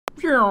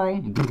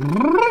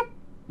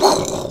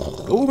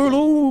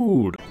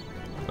Overload!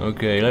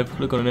 Okay, left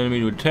click on an enemy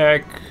to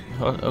attack.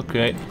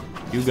 Okay,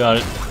 you got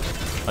it.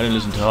 I didn't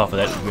listen to half of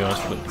that, to be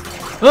honest, but...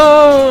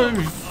 Oh,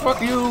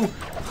 fuck you!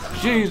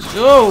 Jeez,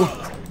 oh!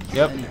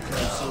 Yep.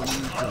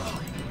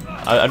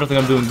 I don't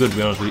think I'm doing good, to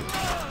be honest with you.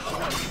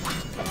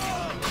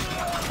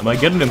 Am I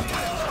getting him?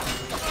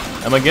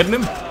 Am I getting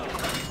him?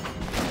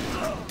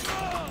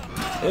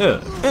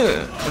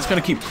 Let's kind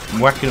of keep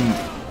whacking him.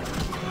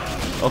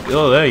 Okay,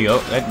 oh, there you go.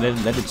 That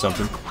did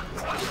something.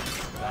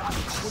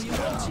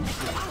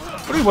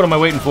 What am I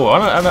waiting for?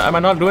 Am I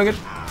not doing it?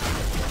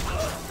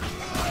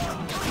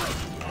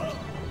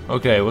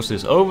 Okay, what's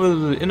this?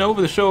 Over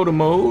the shoulder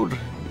mode,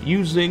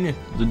 using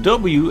the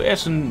W,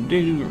 S, and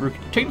D to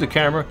rotate the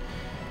camera.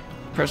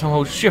 Press and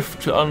hold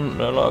Shift to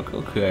unlock.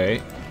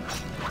 Okay.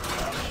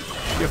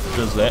 Shift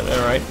does that.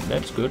 All right,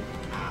 that's good.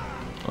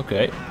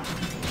 Okay,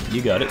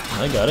 you got it.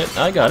 I got it.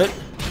 I got it.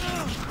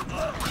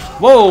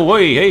 Whoa!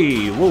 Wait!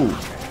 Hey! Whoa!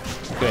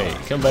 Okay,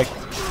 come back.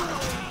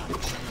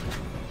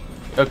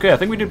 Okay, I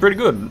think we did pretty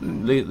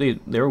good.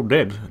 They're all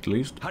dead, at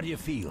least. How do you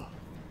feel?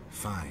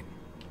 Fine.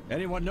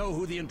 Anyone know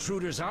who the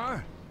intruders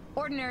are?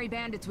 Ordinary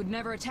bandits would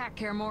never attack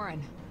Kaer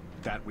Morhen.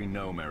 That we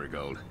know,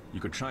 Marigold. You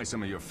could try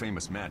some of your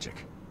famous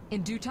magic.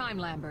 In due time,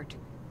 Lambert.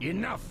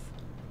 Enough!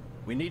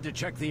 We need to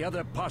check the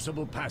other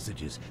possible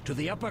passages to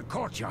the upper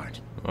courtyard.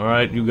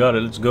 Alright, you got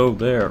it. Let's go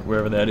there,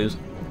 wherever that is.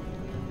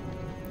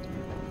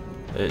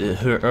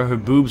 Are her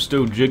boobs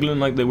still jiggling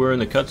like they were in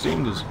the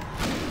cutscene?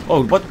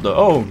 Oh, what the?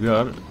 Oh,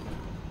 God.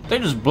 They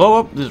just blow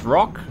up this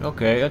rock?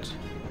 Okay, that's...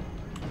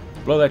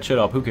 Blow that shit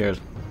up. Who cares?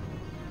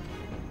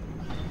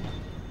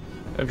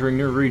 Entering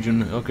new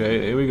region.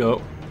 Okay, here we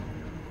go.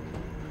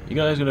 You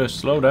guys gonna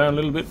slow down a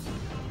little bit?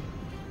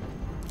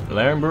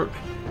 Lambert?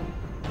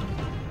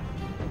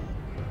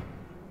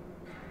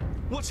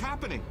 What's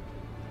happening?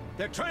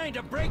 They're trying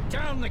to break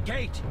down the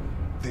gate.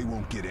 They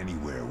won't get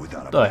anywhere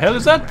without What the hell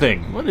is that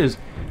thing? What is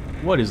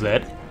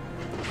that?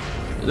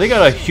 They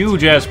got a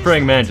huge ass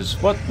praying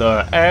mantis. What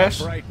the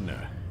ass?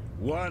 Frightener.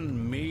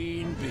 One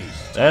mean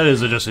beast. That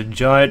is just a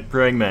giant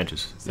praying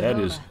mantis. That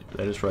is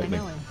I frightening.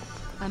 know him.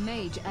 A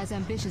mage as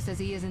ambitious as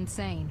he is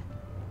insane.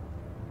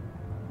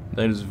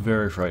 That is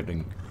very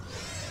frightening.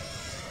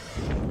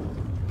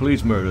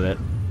 Please murder that.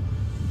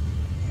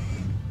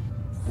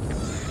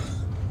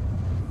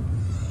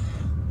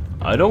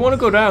 I don't want to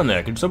go down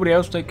there. Can somebody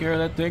else take care of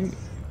that thing?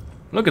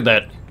 Look at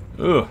that.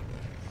 Ugh.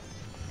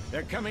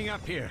 They're coming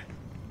up here.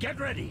 Get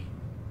ready.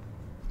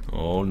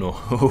 Oh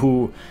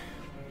no.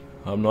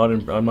 I'm not.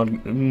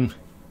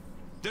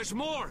 There's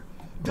more.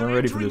 I'm not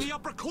ready for this. The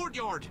upper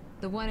courtyard.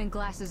 The one in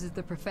glasses is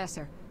the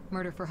professor.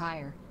 Murder for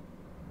hire.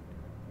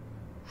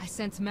 I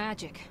sense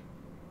magic.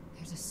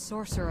 There's a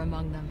sorcerer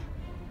among them.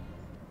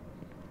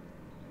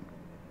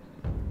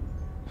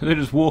 They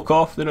just walk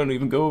off. They don't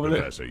even go over there.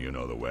 Professor, you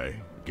know the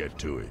way. Get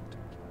to it.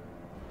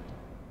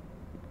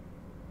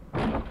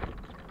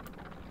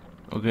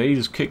 Okay, you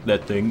just kicked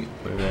that thing,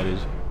 whatever that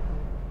is.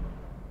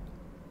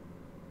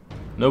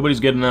 Nobody's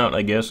getting out,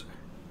 I guess.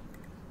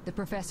 The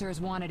professor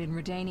is wanted in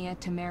Redania,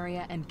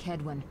 Temeria, and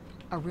Kedwin.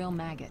 A real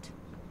maggot.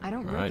 I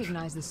don't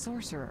recognize the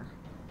sorcerer.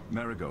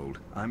 Marigold,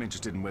 I'm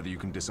interested in whether you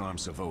can disarm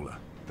Savola.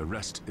 The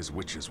rest is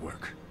witch's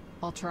work.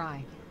 I'll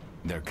try.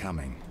 They're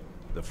coming.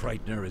 The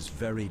Frightener is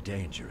very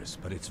dangerous,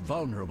 but it's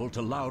vulnerable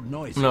to loud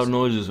noises. Loud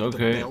noises,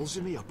 okay. The bells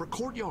in the upper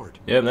courtyard.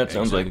 Yeah, that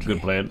sounds like a good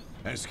plan.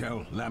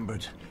 Eskel,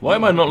 Lambert. Why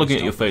am I not looking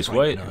at your face?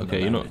 Why?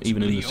 Okay, you're not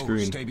even in the Leo,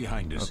 screen. Stay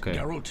behind us. Okay.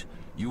 Geralt,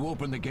 you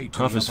open the gate to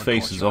Half the his upper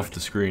face is courtyard. off the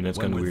screen. That's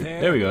kind of When we're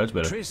weird. There we go. That's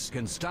better. Triss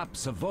can stop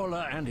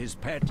Savola and his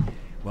pet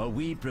while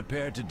we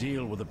prepare to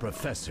deal with the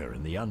professor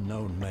and the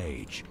unknown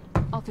mage.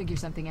 I'll figure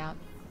something out.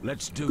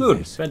 Let's do Good.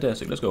 this.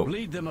 Fantastic. Let's go.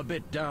 Lead them a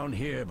bit down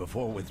here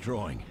before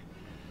withdrawing.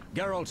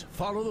 Geralt,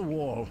 follow the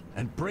wall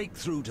and break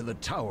through to the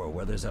tower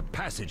where there's a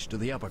passage to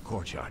the upper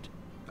courtyard.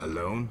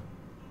 Alone?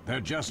 They're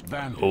just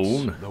bandits.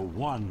 Own. Though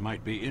one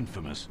might be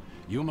infamous.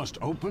 You must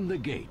open the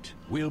gate.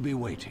 We'll be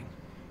waiting.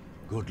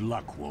 Good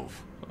luck,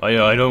 Wolf.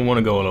 I don't want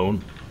to go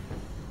alone.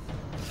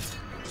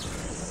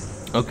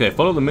 Okay,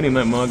 follow the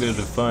mini-map marker to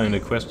find a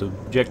quest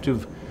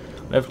objective.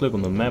 Left click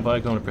on the map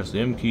icon and press the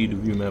M key to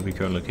view map your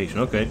current location.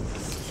 Okay.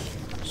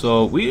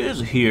 So we is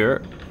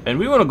here, and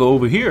we want to go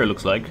over here, it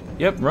looks like.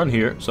 Yep, run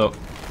here. So,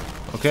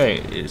 okay,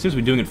 it seems to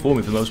be doing it for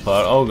me for the most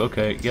part. Oh,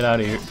 okay, get out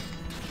of here.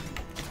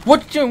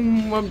 What?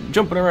 I'm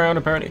jumping around,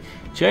 apparently.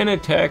 Chain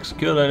attacks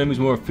kill enemies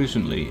more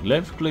efficiently.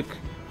 Left click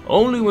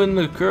only when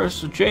the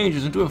cursor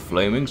changes into a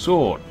flaming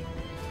sword.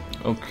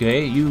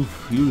 Okay, you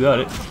got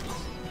it.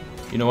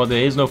 You know what?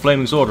 There is no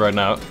flaming sword right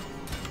now.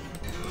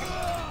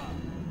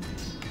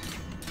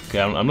 Okay,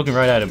 I'm looking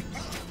right at him.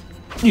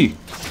 Eee.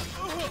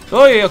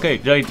 Oh yeah, okay.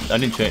 I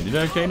didn't chain. Did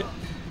I chain it?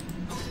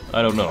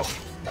 I don't know.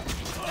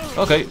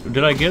 Okay,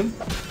 did I get him?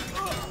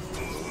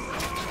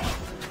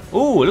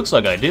 Oh, it looks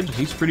like I did.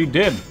 He's pretty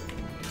dead.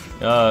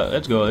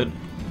 Let's go ahead.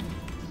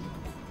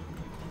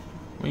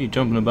 What are you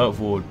jumping about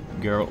for,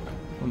 Geralt?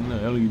 What the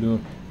hell are you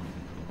doing?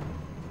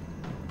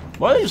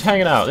 Why are they just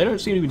hanging out? They don't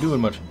seem to be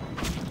doing much.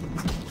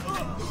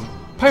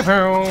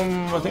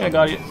 I think I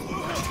got it.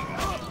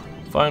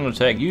 Final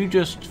attack. You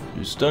just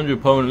stunned your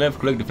opponent. Left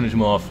click to finish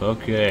him off.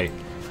 Okay.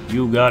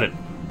 You got it.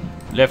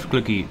 Left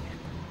clicky.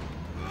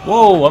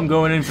 Whoa, I'm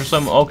going in for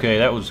some... Okay,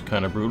 that was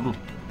kind of brutal.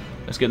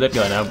 Let's get that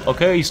guy now.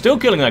 Okay, he's still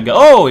killing that guy.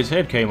 Oh, his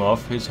head came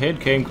off. His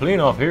head came clean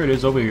off. Here it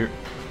is over here.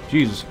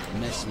 Jesus.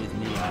 Mess with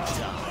me,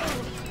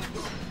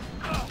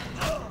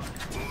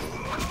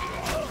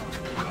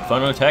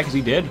 Final attack. Is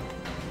he dead?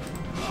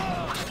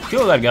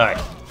 Kill that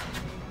guy.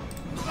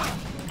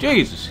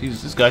 Jesus,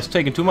 this guy's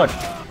taking too much.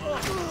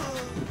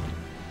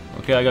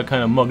 Okay, I got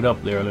kind of mugged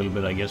up there a little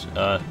bit, I guess.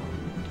 Where's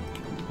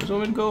the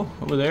woman go?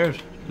 Over there.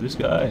 This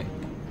guy.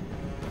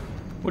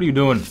 What are you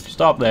doing?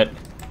 Stop that.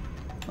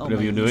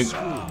 Whatever you're doing.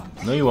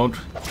 No, you won't.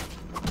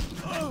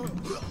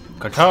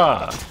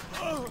 Kata.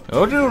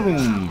 Oh,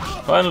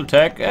 final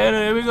attack, and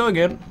here we go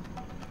again.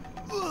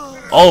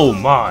 Oh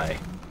my.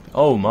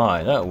 Oh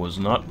my, that was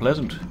not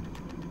pleasant.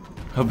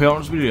 I'll be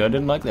honest with you, I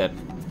didn't like that.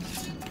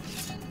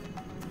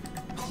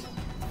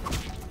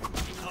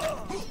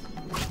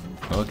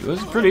 Okay,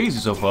 this is pretty easy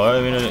so far.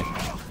 I mean,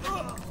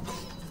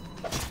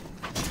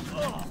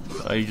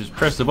 I just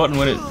press the button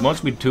when it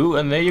wants me to,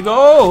 and there you go.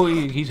 Oh,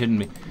 he's hitting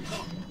me.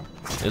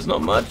 There's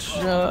not much.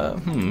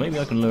 Maybe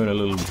I can learn a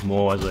little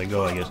more as I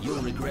go, I guess.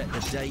 You'll regret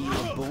the day you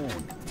were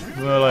born.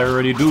 Well, I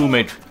already do,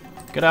 mate.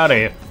 Get out of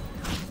here.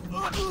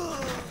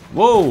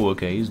 Whoa,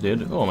 okay, he's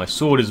dead. Oh, my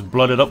sword is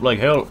blooded up like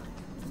hell.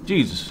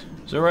 Jesus.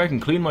 Is there where I can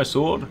clean my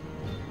sword?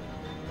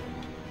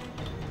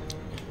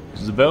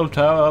 Is the bell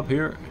tower up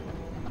here?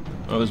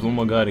 Oh, there's one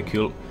more guy to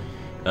kill.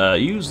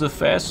 Use the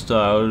fast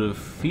style to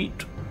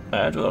defeat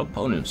agile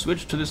opponents.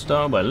 Switch to this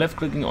style by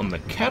left-clicking on the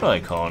cat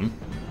icon.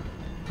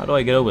 How do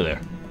I get over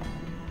there?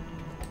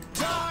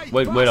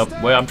 Wait up.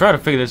 Wait, I'm trying to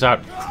figure this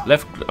out. How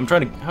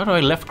do I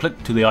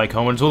left-click to the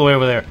icon when it's all the way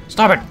over there?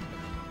 Stop it!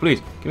 Please,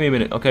 give me a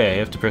minute. Okay, I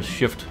have to press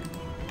shift.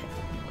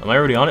 Am I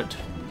already on it?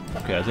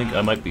 Okay, I think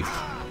I might be.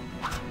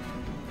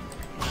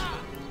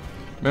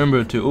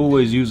 Remember to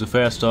always use the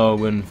fast style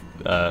when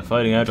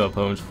fighting agile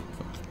opponents.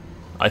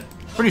 I'm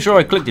pretty sure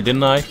I clicked it,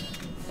 didn't I?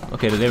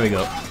 Okay, there we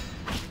go.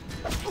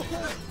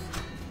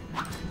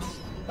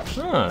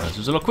 Ah, this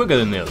is a lot quicker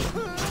than the other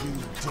one.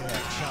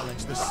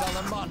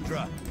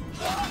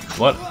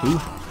 What? Who?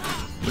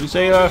 What did he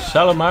say,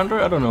 salamander?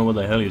 I don't know what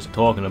the hell he's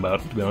talking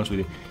about, to be honest with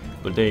you.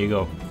 But there you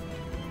go.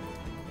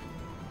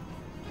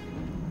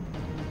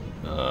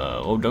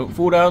 Oh, don't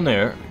fall down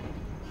there.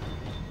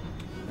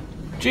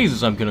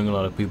 Jesus, I'm killing a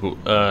lot of people.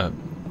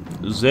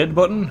 Z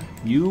button?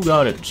 You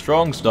got it.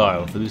 Strong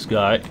style for this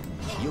guy.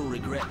 You'll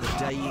regret the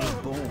day you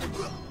were born.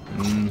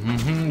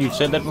 Mm-hmm, you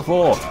said that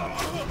before.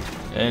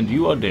 And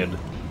you are dead.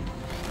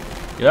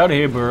 Get out of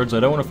here, birds. I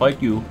don't want to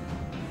fight you.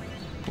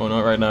 Well,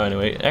 not right now,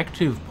 anyway.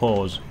 Active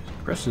pause.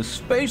 Press the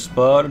space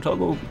bar to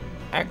toggle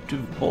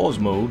active pause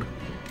mode.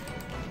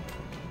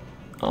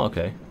 Oh,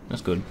 okay.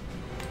 That's good.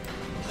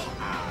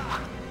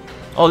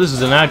 Oh, this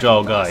is an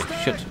agile guy.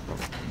 Shit.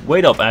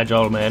 Wait up,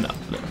 agile man.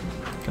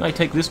 Can I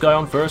take this guy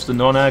on first, the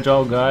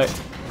non-agile guy?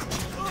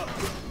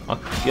 I'll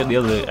get the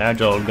other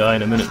agile guy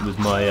in a minute with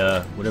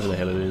my, whatever the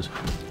hell it is.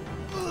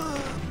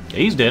 Yeah,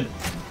 he's dead.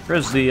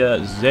 Press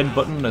the Z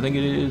button, I think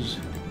it is.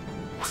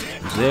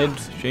 Z,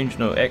 change,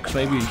 no, X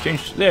maybe.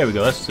 Change, there we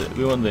go, that's it.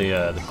 We want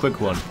the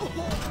quick one.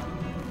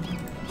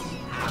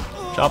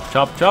 Chop,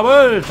 chop,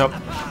 chop, chop.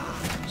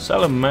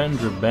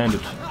 Salamander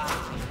bandit.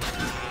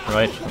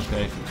 Right,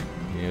 okay.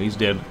 Yeah, he's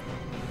dead.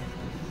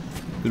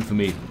 Good for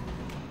me.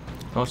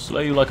 I'll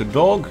slay you like a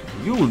dog.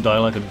 You will die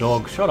like a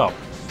dog. Shut up.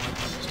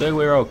 Stay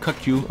where I'll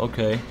cut you.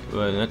 Okay,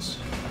 well, that's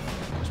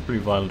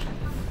pretty violent.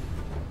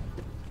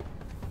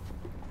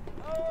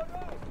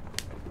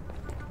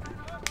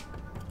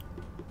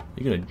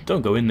 You're gonna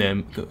don't go in there.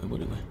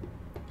 What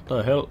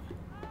the hell?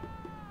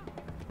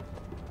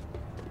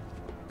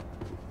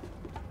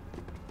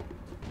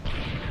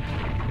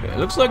 Yeah, it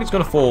looks like it's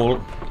gonna fall.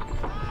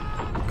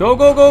 Go,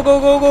 go, go, go,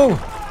 go, go!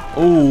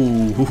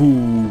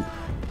 Oh,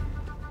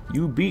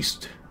 you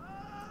beast!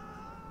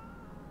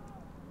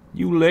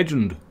 You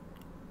legend!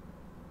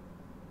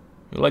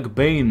 You're like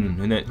Bane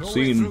in that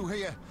scene.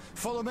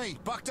 Follow me.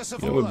 Back to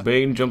You know when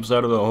Bane jumps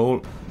out of the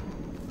hole?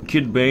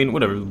 Kid Bane,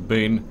 whatever,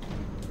 Bane.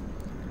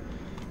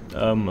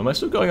 Am I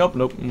still going up?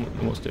 Nope,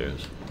 I'm on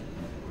stairs.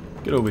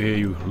 Get over here,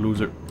 you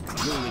loser.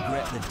 You'll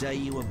regret the day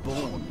you were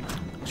born.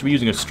 Should be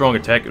using a strong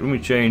attack. Let me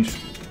change.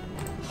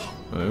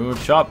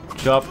 Chop,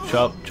 chop,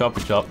 chop,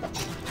 choppy chop.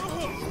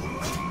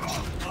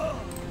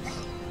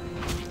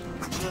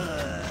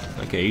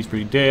 Okay, he's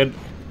pretty dead.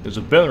 There's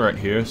a bell right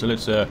here, so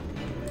let's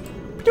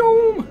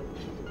boom.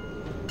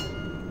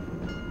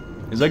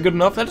 Is that good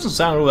enough? That doesn't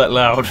sound all that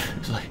loud.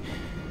 It's like,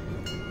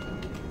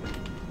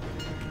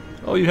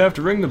 oh, you have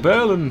to ring the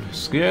bell and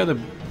scare the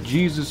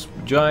Jesus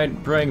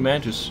giant praying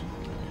mantis.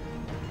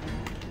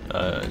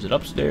 Is it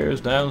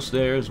upstairs,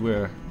 downstairs,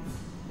 where?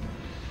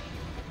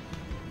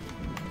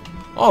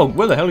 Oh,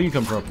 where the hell do you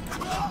come from?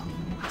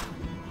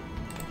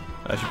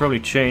 I should probably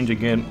change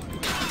again.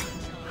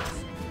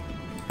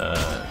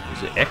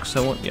 Is it X I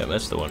want? Yeah,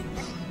 that's the one.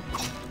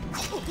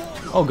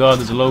 Oh god,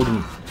 there's a load of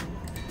them.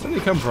 Where did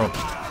they come from?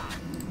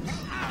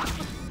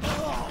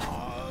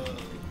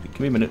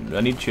 me a minute.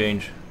 I need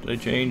change. Did I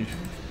change?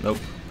 Nope.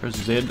 Press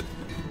Z.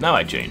 Now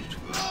I changed.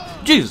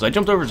 Jesus, I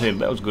jumped over his head.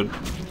 That was good.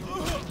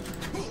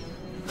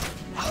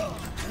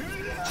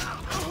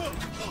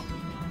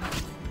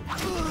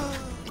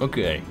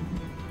 Okay.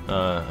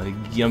 I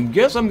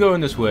guess I'm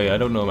going this way. I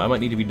don't know. I might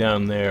need to be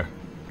down there.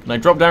 Can I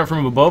drop down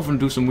from above and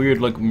do some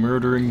weird, like,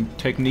 murdering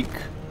technique?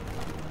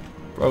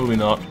 Probably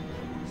not.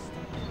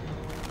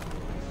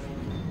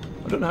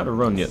 I don't know how to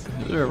run yet.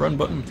 Is there a run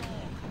button?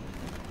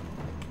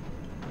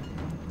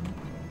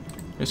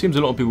 It seems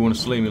a lot of people want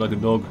to slay me like a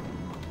dog.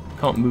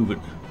 Can't move it.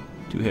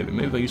 Too heavy.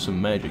 Maybe if I use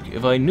some magic.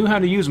 If I knew how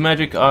to use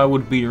magic, I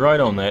would be right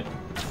on that.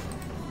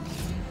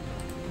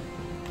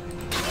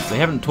 They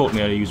haven't taught me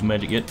how to use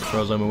magic yet, as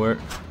far as I'm aware.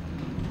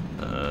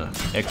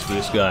 X for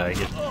this guy, I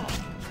guess.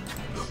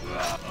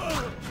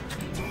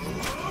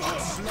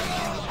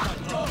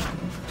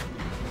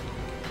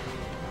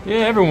 Yeah,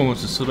 everyone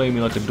wants to slay me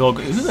like a dog.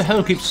 Who the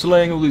hell keeps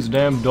slaying all these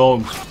damn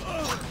dogs?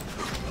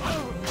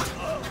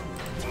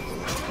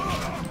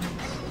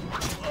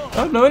 I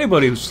don't know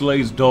anybody who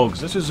slays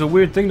dogs. This is a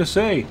weird thing to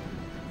say.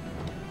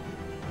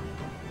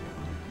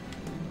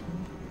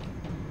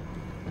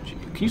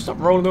 Can you stop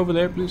rolling over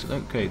there, please?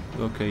 Okay,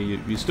 okay,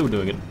 you're still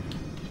doing it.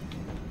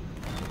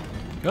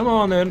 Come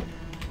on, then.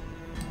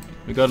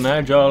 We got an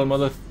agile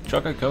mother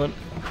chucker coming.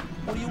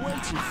 What are you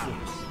waiting for?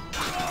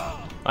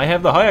 I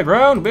have the higher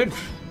ground, bitch.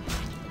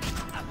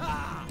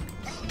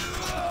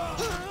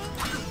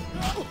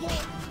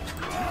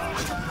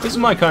 This is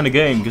my kind of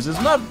game, because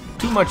there's not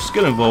too much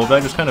skill involved.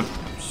 I just kind of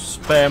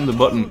spam the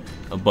button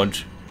a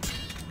bunch.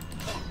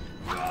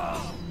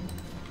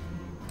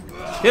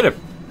 Hit him.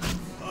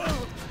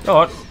 Go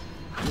on.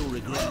 You'll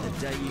regret the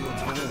day you were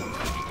born.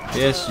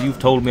 Yes, you've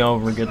told me I'll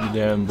regret the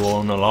damn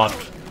born a lot.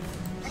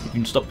 You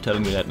can stop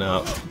telling me that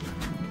now.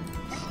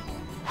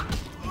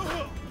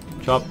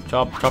 Chop,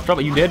 chop, chop, chop.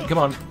 Are you dead? Come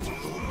on.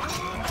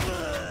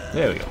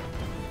 There we go.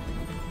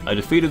 I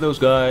defeated those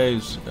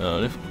guys.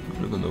 Let's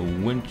look on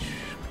the winch.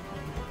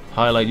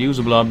 Highlight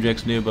usable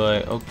objects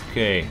nearby.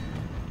 Okay.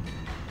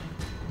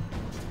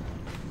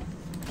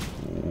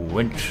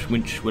 Winch,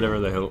 winch, whatever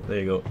the hell. There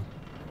you go.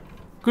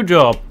 Good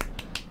job.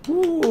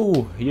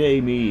 Woo!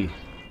 Yay me.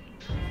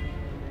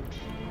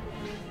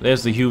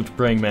 There's the huge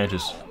praying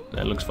mantis.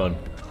 That looks fun.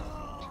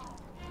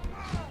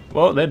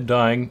 Well, they're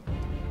dying.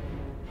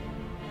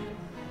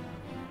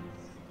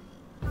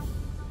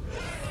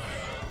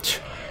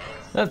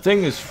 That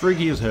thing is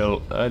freaky as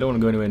hell. I don't want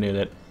to go anywhere near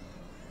that.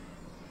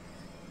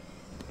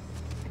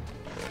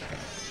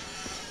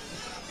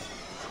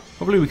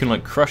 Hopefully we can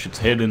like crush its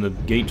head in the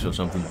gates or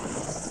something.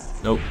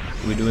 Nope.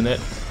 Are we doing that?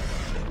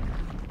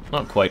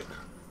 Not quite.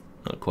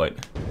 Not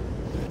quite.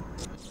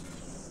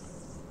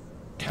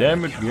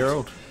 Damn it,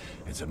 Geralt.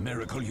 It's a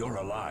miracle you're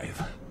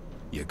alive.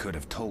 You could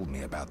have told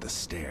me about the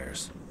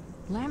stairs.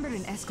 Lambert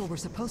and Eskel were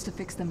supposed to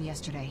fix them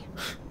yesterday.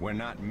 We're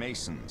not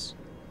masons.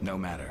 No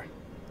matter.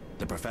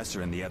 The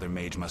professor and the other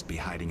mage must be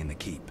hiding in the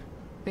keep.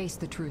 Face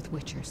the truth,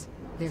 Witchers.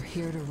 They're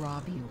here to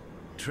rob you.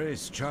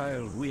 Triss,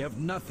 child, we have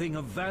nothing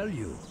of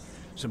value.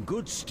 Some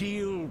good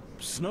steel,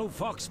 snow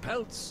fox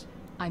pelts.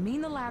 I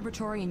mean the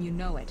laboratory and you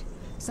know it.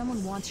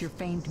 Someone wants your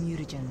famed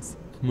mutagens.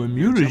 My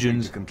Jumping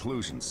mutagens. to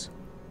conclusions.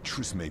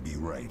 Triss may be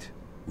right.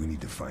 We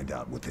need to find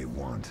out what they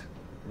want.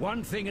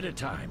 One thing at a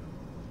time.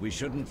 We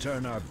shouldn't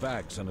turn our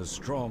backs on a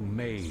strong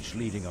mage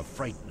leading a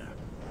frightener.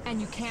 And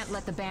you can't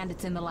let the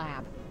bandits in the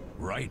lab.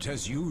 Right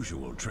as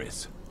usual,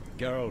 Triss.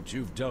 Geralt,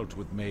 you've dealt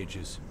with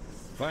mages.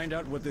 Find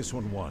out what this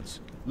one wants.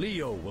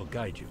 Leo will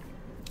guide you.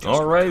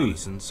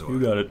 Alrighty. You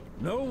got it.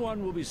 No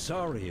one will be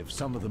sorry if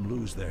some of them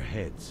lose their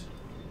heads.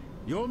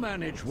 You'll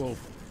manage, Wolf.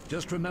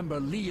 Just remember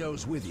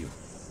Leo's with you.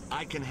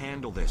 I can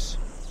handle this.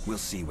 We'll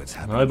see what's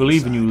happening. I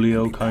believe in you, inside. Leo.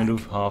 I'll be Kind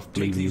back. of. Half Take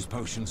believe you. these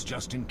potions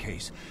just in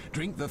case.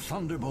 Drink the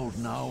Thunderbolt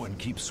now and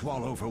keep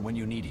Swallow for when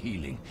you need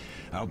healing.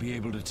 I'll be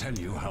able to tell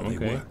you how they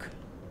Okay. work.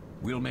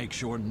 We'll make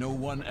sure no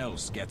one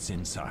else gets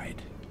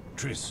inside.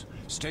 Triss,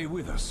 stay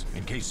with us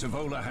in case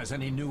Savola has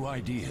any new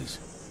ideas.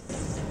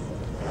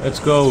 Let's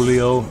go,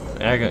 Leo.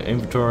 I got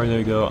inventory. There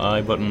you go.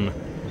 I button.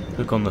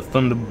 Click on the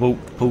Thunderbolt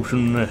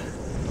potion.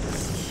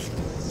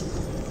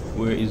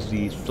 Where is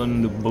the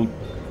Thunderbolt?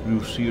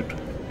 You see it?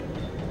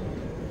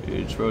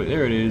 It's right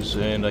there. It is,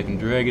 and I can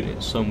drag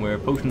it somewhere.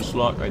 Potion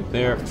slot right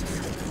there.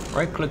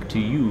 Right click to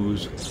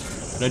use.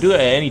 Can I do that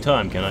at any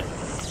time? Can I?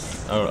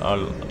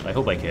 I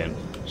hope I can.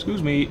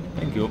 Excuse me.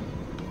 Thank you.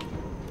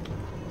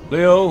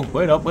 Leo,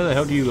 wait up. Where the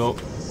hell do you go?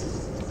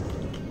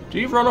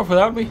 Did you run off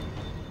without me?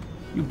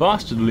 You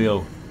bastard,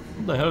 Leo.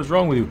 What the hell is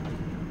wrong with you? You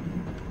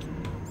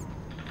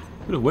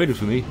could have waited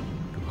for me,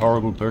 you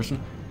horrible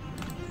person.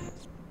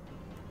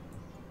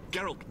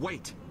 Geralt,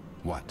 wait!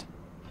 What?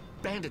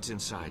 Bandits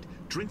inside.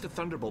 Drink the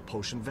Thunderbolt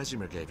potion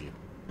Vesemir gave you.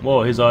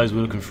 Whoa, his eyes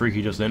were looking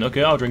freaky just then.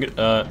 Okay, I'll drink it.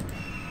 Oh,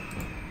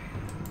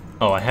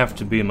 I have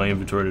to be in my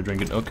inventory to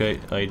drink it. Okay,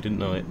 I didn't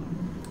know it.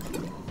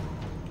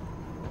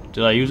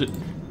 Did I use it?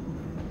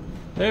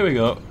 There we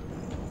go.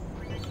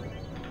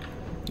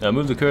 Now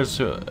move the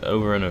cursor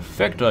over an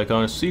effect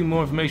icon to see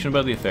more information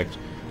about the effect.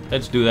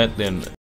 Let's do that then.